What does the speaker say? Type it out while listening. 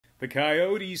The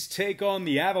Coyotes take on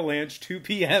the Avalanche, 2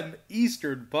 p.m.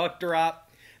 Eastern puck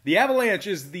drop. The Avalanche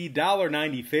is the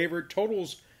 $1.90 favorite.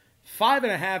 Totals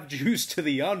 5.5 juice to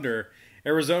the under.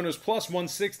 Arizona's plus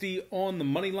 160 on the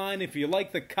money line. If you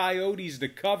like the Coyotes to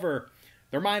cover,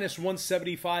 they're minus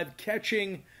 175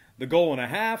 catching the goal and a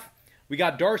half. We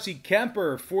got Darcy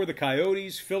Kemper for the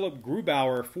Coyotes, Philip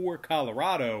Grubauer for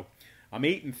Colorado. I'm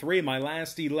 8-3 in my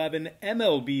last 11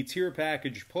 MLB tier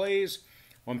package plays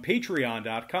on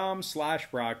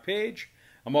patreon.com/BrockPage.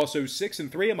 I'm also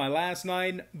 6-3 in my last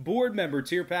 9 board member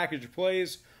tier package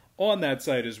plays on that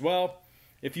site as well.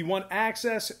 If you want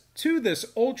access to this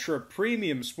ultra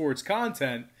premium sports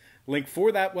content, link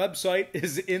for that website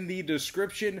is in the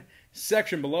description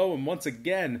section below. And once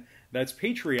again, that's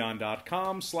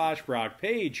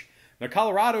patreon.com/BrockPage. Now,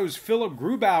 Colorado's Philip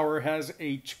Grubauer has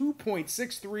a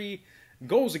 2.63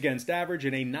 goals against average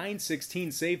and a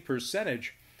 .916 save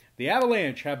percentage. The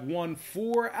Avalanche have won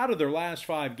 4 out of their last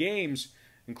 5 games,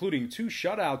 including 2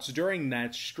 shutouts during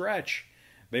that stretch.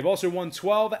 They've also won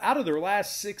 12 out of their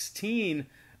last 16,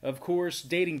 of course,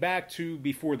 dating back to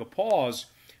before the pause.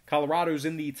 Colorado's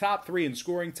in the top 3 in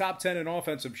scoring, top 10 in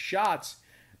offensive shots.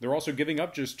 They're also giving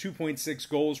up just 2.6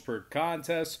 goals per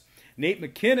contest. Nate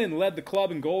McKinnon led the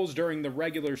club in goals during the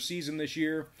regular season this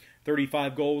year.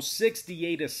 35 goals,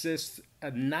 68 assists,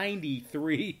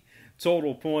 93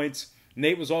 total points.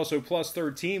 Nate was also plus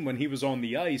 13 when he was on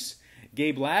the ice.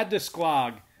 Gabe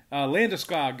Landeskog,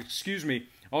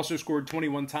 also scored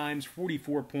 21 times,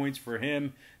 44 points for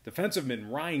him. Defenseman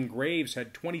Ryan Graves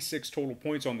had 26 total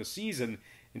points on the season,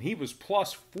 and he was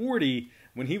plus 40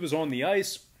 when he was on the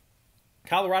ice.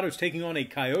 Colorado's taking on a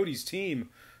Coyotes team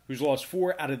who's lost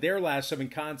 4 out of their last 7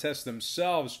 contests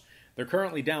themselves. They're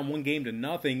currently down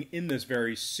 1-0 in this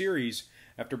very series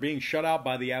after being shut out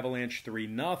by the Avalanche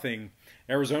 3-0.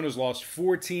 Arizona's lost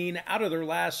 14 out of their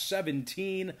last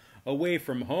 17 away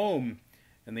from home,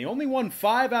 and they only won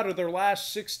 5 out of their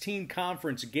last 16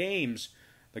 conference games.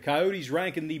 The Coyotes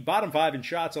rank in the bottom 5 in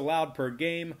shots allowed per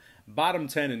game, bottom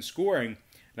 10 in scoring.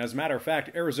 And as a matter of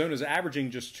fact, Arizona's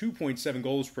averaging just 2.7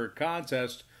 goals per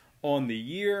contest on the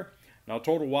year. Now,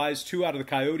 total-wise, 2 out of the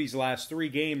Coyotes' last 3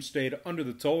 games stayed under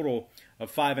the total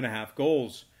of 5.5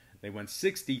 goals. They went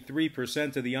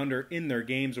 63% to the under in their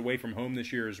games away from home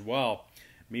this year as well.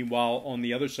 Meanwhile, on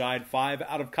the other side, 5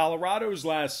 out of Colorado's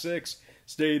last 6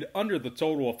 stayed under the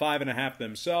total of 5.5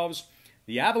 themselves.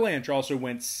 The Avalanche also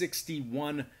went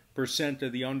 61% to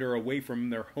the under away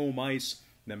from their home ice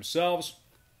themselves.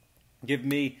 Give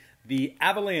me the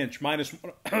Avalanche minus...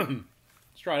 Let's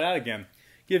try that again.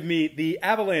 Give me the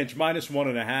Avalanche minus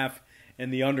 1.5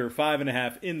 and the under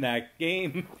 5.5 in that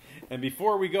game. And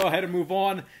before we go ahead and move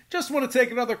on, just want to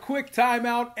take another quick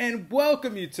timeout and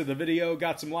welcome you to the video.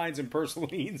 Got some lines and personal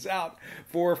leans out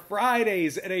for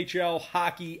Friday's NHL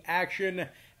hockey action.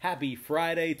 Happy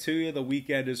Friday to you. The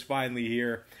weekend is finally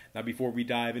here. Now, before we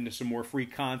dive into some more free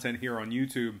content here on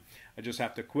YouTube, I just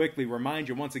have to quickly remind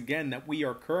you once again that we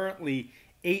are currently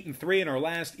 8-3 in our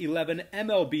last 11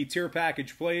 MLB tier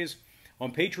package plays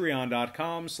on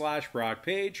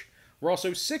patreon.com/BrockPage. We're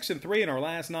also 6-3 in our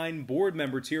last 9 board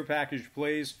member tier package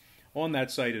plays on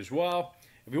that site as well.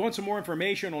 If you want some more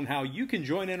information on how you can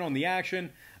join in on the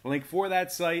action, a link for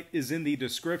that site is in the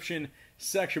description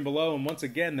section below. And once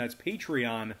again, that's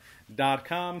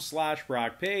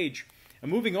patreon.com/BrockPage.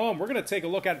 And moving on, we're going to take a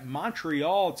look at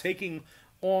Montreal taking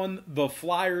on the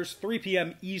Flyers, 3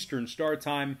 p.m. Eastern start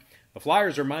time. The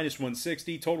Flyers are minus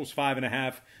 160, totals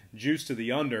 5.5, juice to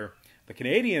the under. The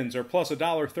Canadians are plus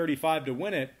 $1.35 to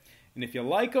win it. And if you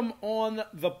like them on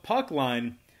the puck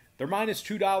line, they're minus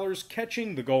 $2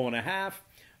 catching the goal and a half.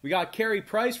 We got Carey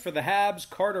Price for the Habs,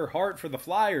 Carter Hart for the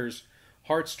Flyers.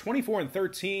 Hart's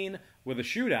 24-13 with a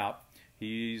shootout.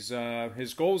 His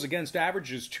goals against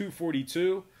average is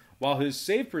 .242, while his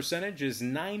save percentage is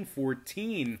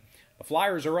 .914. The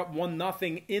Flyers are up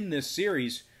 1-0 in this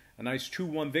series. A nice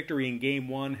 2-1 victory in Game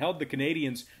 1 held the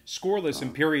Canadians scoreless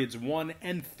in periods 1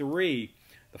 and 3.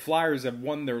 The Flyers have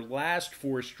won their last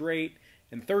 4 straight,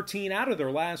 and 13 out of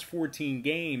their last 14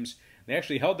 games. They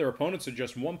actually held their opponents to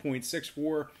just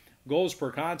 1.64 goals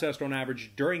per contest on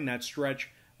average during that stretch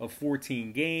of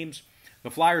 14 games.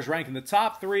 The Flyers rank in the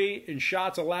top 3 in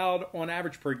shots allowed on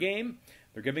average per game.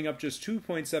 They're giving up just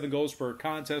 2.7 goals per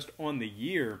contest on the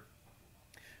year.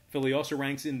 Philly also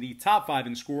ranks in the top 5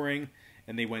 in scoring,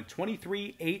 and they went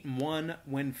 23-8-1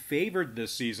 when favored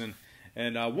this season.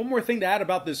 And one more thing to add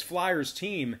about this Flyers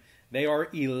team, they are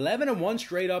 11-1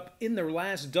 straight up in their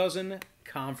last dozen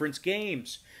conference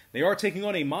games. They are taking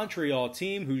on a Montreal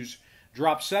team who's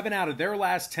dropped 7 out of their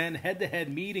last 10 head-to-head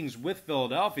meetings with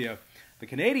Philadelphia. The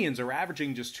Canadians are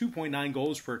averaging just 2.9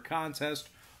 goals per contest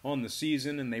on the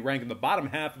season, and they rank in the bottom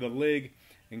half of the league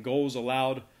in goals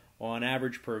allowed on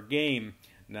average per game.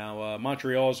 Now,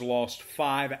 Montreal's lost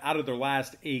 5 out of their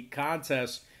last 8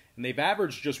 contests, and they've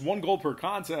averaged just 1 goal per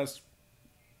contest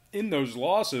in those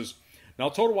losses. Now,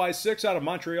 total-wise, 6 out of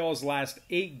Montreal's last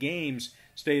 8 games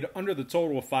stayed under the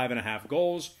total of 5.5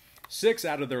 goals. 6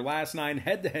 out of their last 9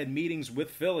 head-to-head meetings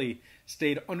with Philly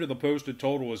stayed under the posted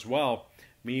total as well.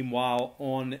 Meanwhile,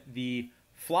 on the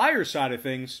Flyers side of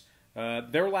things,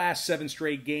 their last 7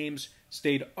 straight games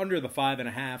stayed under the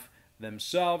 5.5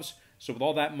 themselves. So with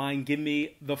all that in mind, give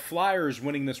me the Flyers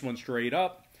winning this one straight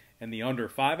up and the under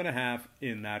 5.5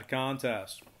 in that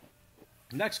contest.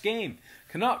 Next game,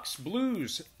 Canucks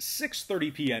Blues,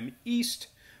 6:30 p.m. East.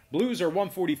 Blues are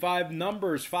 145,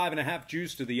 numbers 5.5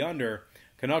 juice to the under.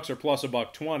 Canucks are plus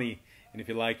 $1.20. And if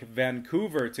you like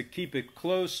Vancouver to keep it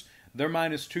close, they're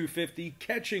minus 250,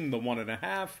 catching the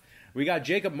 1.5. We got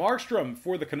Jacob Markstrom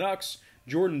for the Canucks,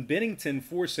 Jordan Binnington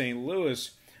for St.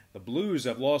 Louis. The Blues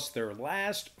have lost their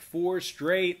last 4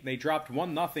 straight. They dropped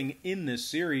 1-0 in this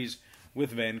series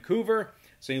with Vancouver.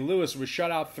 St. Louis was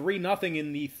shut out 3-0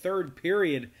 in the third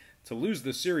period to lose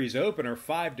the series opener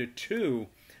 5-2.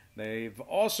 They've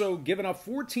also given up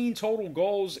 14 total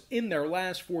goals in their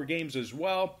last 4 games as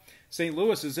well. St.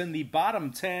 Louis is in the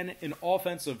bottom 10 in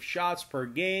offensive shots per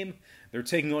game. They're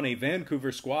taking on a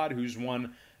Vancouver squad who's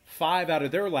won 5 out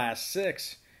of their last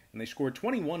 6. And they scored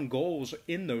 21 goals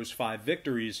in those 5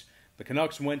 victories. The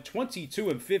Canucks went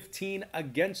 22-15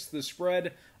 against the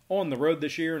spread on the road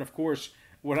this year. And of course,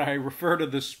 when I refer to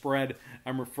the spread,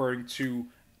 I'm referring to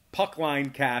puck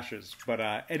line cashes.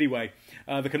 But anyway,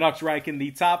 the Canucks rank in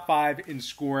the top 5 in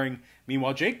scoring.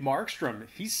 Meanwhile, Jake Markstrom,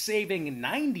 he's saving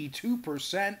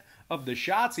 92% of the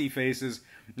shots he faces.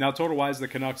 Now, total-wise, the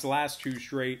Canucks' last 2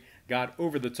 straight got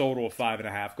over the total of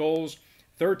 5.5 goals.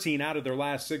 13 out of their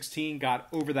last 16 got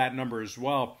over that number as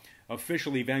well.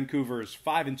 Officially, Vancouver's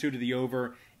 5-2 to the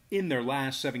over in their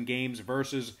last 7 games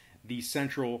versus the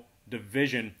Central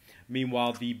Division.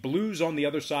 Meanwhile, the Blues on the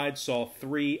other side saw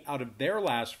 3 out of their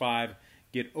last 5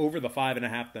 get over the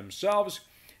 5.5 themselves.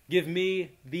 Give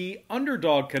me the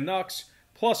Underdog Canucks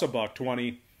plus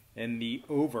 $1.20 and the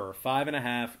over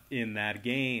 5.5 in that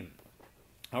game.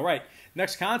 All right,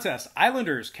 next contest,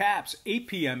 Islanders Caps, 8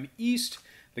 p.m. East.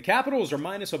 The Capitals are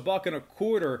minus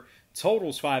 $1.25.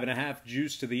 Totals 5.5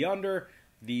 juice to the under.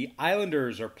 The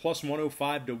Islanders are plus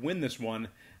 105 to win this one.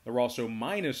 They're also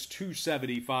minus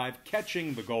 275,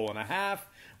 catching the 1.5.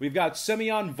 We've got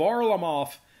Semyon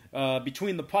Varlamov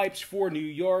between the pipes for New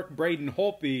York. Braden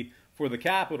Holtby for the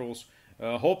Capitals.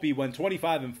 Holtby went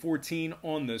 25-14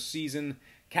 on the season.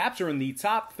 Caps are in the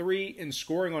top 3 in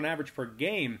scoring on average per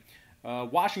game.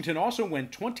 Washington also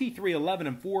went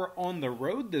 23-11-4 on the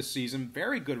road this season.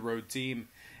 Very good road team.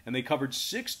 And they covered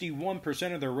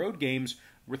 61% of their road games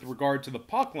with regard to the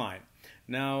puck line.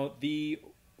 Now, the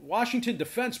Washington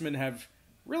defensemen have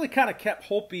really kind of kept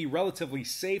Holtby relatively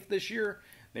safe this year.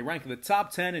 They rank in the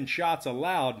top 10 in shots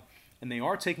allowed. And they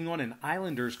are taking on an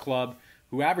Islanders club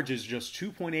who averages just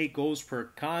 2.8 goals per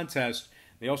contest.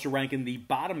 They also rank in the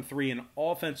bottom 3 in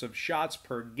offensive shots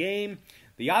per game.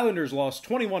 The Islanders lost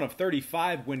 21 of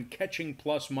 35 when catching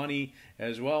plus money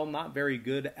as well. Not very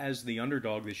good as the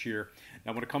underdog this year.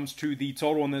 Now, when it comes to the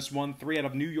total in this one, 3 out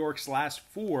of New York's last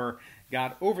 4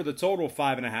 got over the total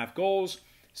 5.5 goals.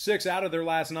 6 out of their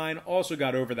last 9 also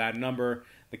got over that number.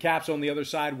 The Caps on the other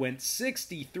side went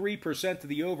 63% to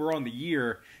the over on the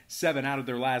year. 7 out of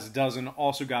their last dozen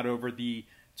also got over the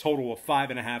total of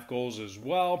 5.5 goals as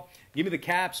well. Give me the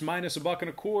Caps minus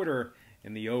 $1.25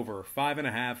 and the over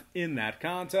 5.5 in that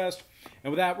contest.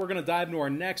 And with that, we're going to dive into our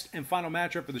next and final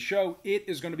matchup for the show. It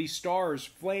is going to be Stars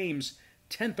Flames,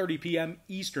 10:30 p.m.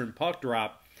 Eastern puck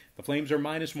drop. The Flames are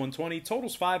minus 120.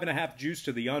 Totals 5.5 juice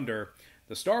to the under.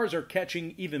 The Stars are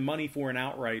catching even money for an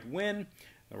outright win.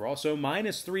 They're also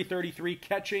minus 333,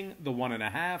 catching the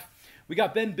 1.5. We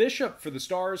got Ben Bishop for the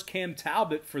Stars, Cam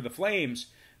Talbot for the Flames.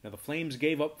 Now, the Flames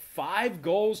gave up 5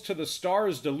 goals to the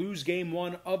Stars to lose Game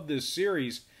 1 of this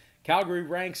series. Calgary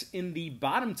ranks in the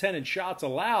bottom 10 in shots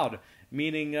allowed,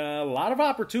 meaning a lot of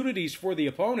opportunities for the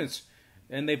opponents.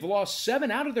 And they've lost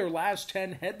 7 out of their last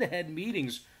 10 head-to-head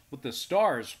meetings with the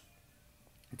Stars.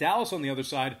 Dallas, on the other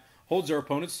side, holds their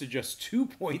opponents to just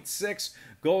 2.6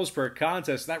 goals per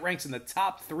contest. That ranks in the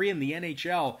top 3 in the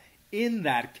NHL in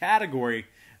that category.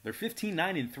 They're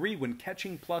 15-9-3 when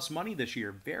catching plus money this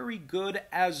year. Very good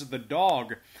as the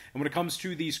dog. And when it comes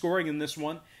to the scoring in this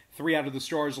one, 3 out of the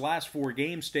Stars' last 4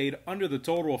 games stayed under the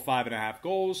total of 5.5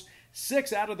 goals.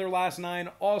 6 out of their last 9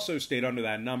 also stayed under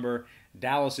that number.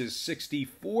 Dallas is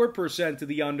 64% to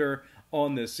the under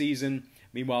on this season.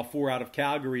 Meanwhile, 4 out of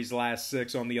Calgary's last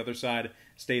 6 on the other side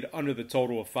stayed under the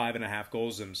total of 5.5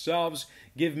 goals themselves.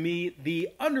 Give me the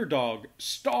Underdog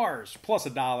Stars plus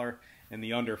 $1 and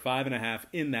the under 5.5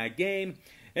 in that game.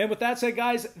 And with that said,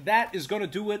 guys, that is going to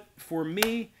do it for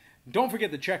me. Don't forget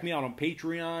to check me out on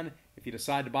Patreon. If you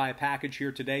decide to buy a package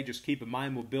here today, just keep in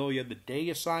mind we'll bill you the day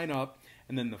you sign up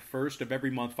and then the first of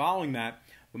every month following that.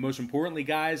 But most importantly,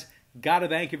 guys, got to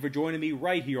thank you for joining me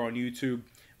right here on YouTube.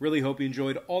 Really hope you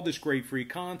enjoyed all this great free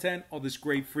content, all this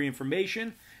great free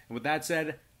information. And with that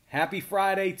said, happy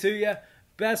Friday to you.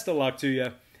 Best of luck to you.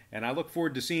 And I look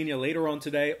forward to seeing you later on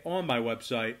today on my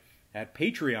website at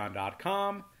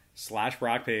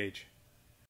patreon.com/BrockPage.